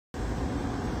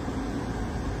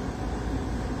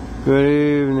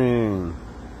Good evening.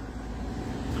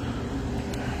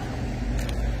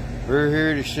 We're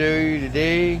here to show you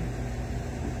today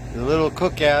the little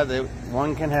cookout that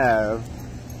one can have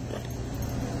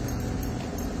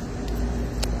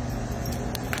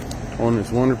on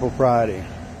this wonderful Friday.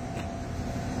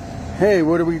 Hey,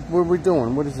 what are we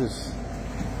doing? What is this?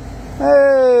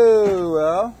 Oh,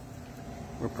 well,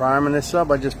 we're priming this up.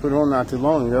 I just put it on not too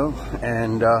long ago,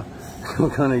 and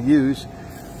we're gonna use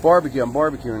barbecue. I'm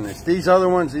barbecuing this. These other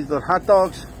ones, these little hot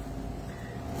dogs,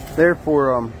 they're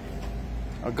for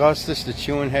Augustus the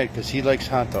chewing head, because he likes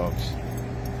hot dogs.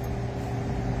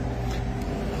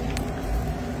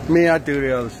 Me, I do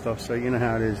the other stuff, so you know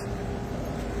how it is.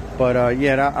 But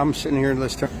yeah, I'm sitting here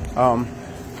listening.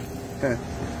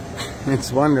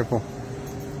 It's wonderful.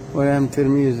 What happened to the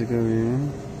music over here?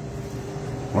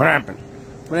 What happened?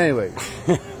 But anyway,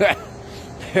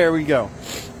 there we go.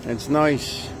 It's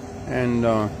nice, and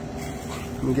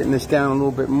I'm getting this down a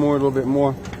little bit more,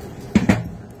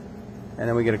 and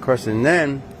then we get across it, and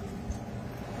then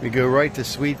we go right to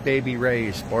Sweet Baby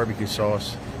Ray's barbecue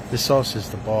sauce. This sauce is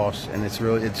the boss, and it's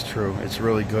true. It's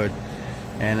really good,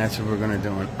 and that's what we're gonna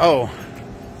do. Oh,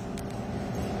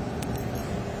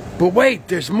 but wait,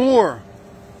 there's more.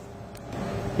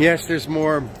 Yes, there's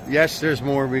more. Yes, there's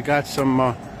more. We got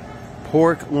some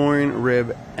pork loin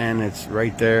rib, and it's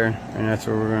right there, and that's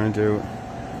what we're gonna do.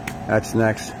 That's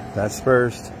next. That's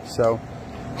first. So,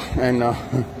 and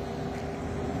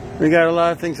we got a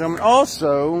lot of things coming.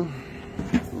 Also,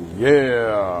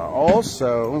 yeah.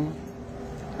 Also,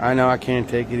 I know I can't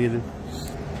take it either.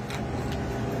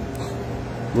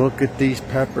 Look at these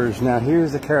peppers. Now,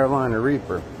 here's the Carolina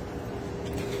Reaper.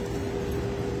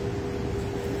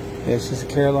 This is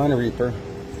the Carolina Reaper.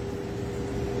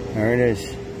 There it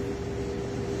is.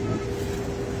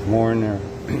 More in there.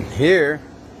 Here,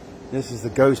 this is the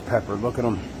ghost pepper. Look at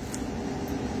them.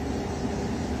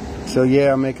 So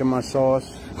yeah, I'm making my sauce.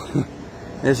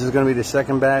 This is going to be the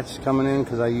second batch coming in,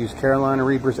 because I use Carolina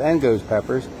Reapers and ghost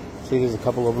peppers. See, there's a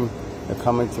couple of them. They're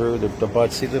coming through. The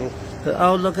buds. See, little.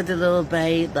 Oh, look at the little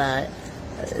babe.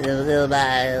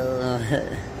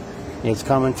 It's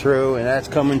coming through, and that's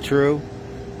coming through.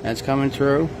 That's coming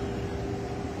through.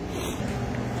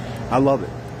 I love it.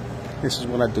 This is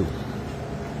what I do,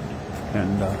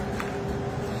 and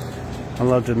I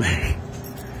love to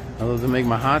make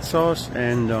my hot sauce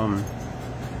and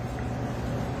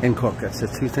cook. That's the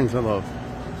two things I love.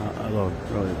 I love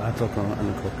really hot sauce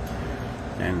and cook.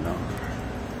 And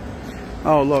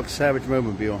oh, look, Savage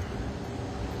Mobile.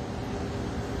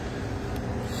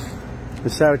 The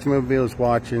Savage Mobile is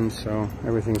watching, so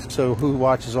everything's. So who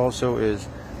watches also is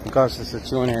Augustus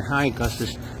that's on here. Hi,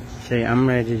 Augustus. Say, I'm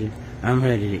ready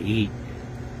to eat.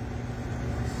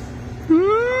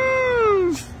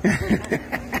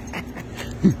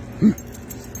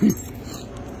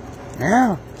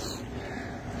 Yeah.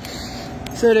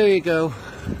 So there you go.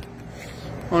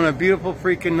 On a beautiful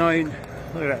freaking night.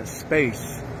 Look at that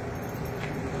space.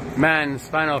 Man's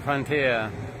final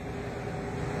frontier.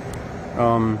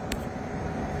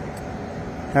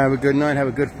 Have a good night. Have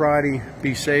a good Friday.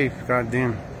 Be safe.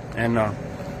 Goddamn. And I'll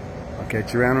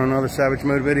catch you around on another Savage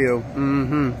Mode video.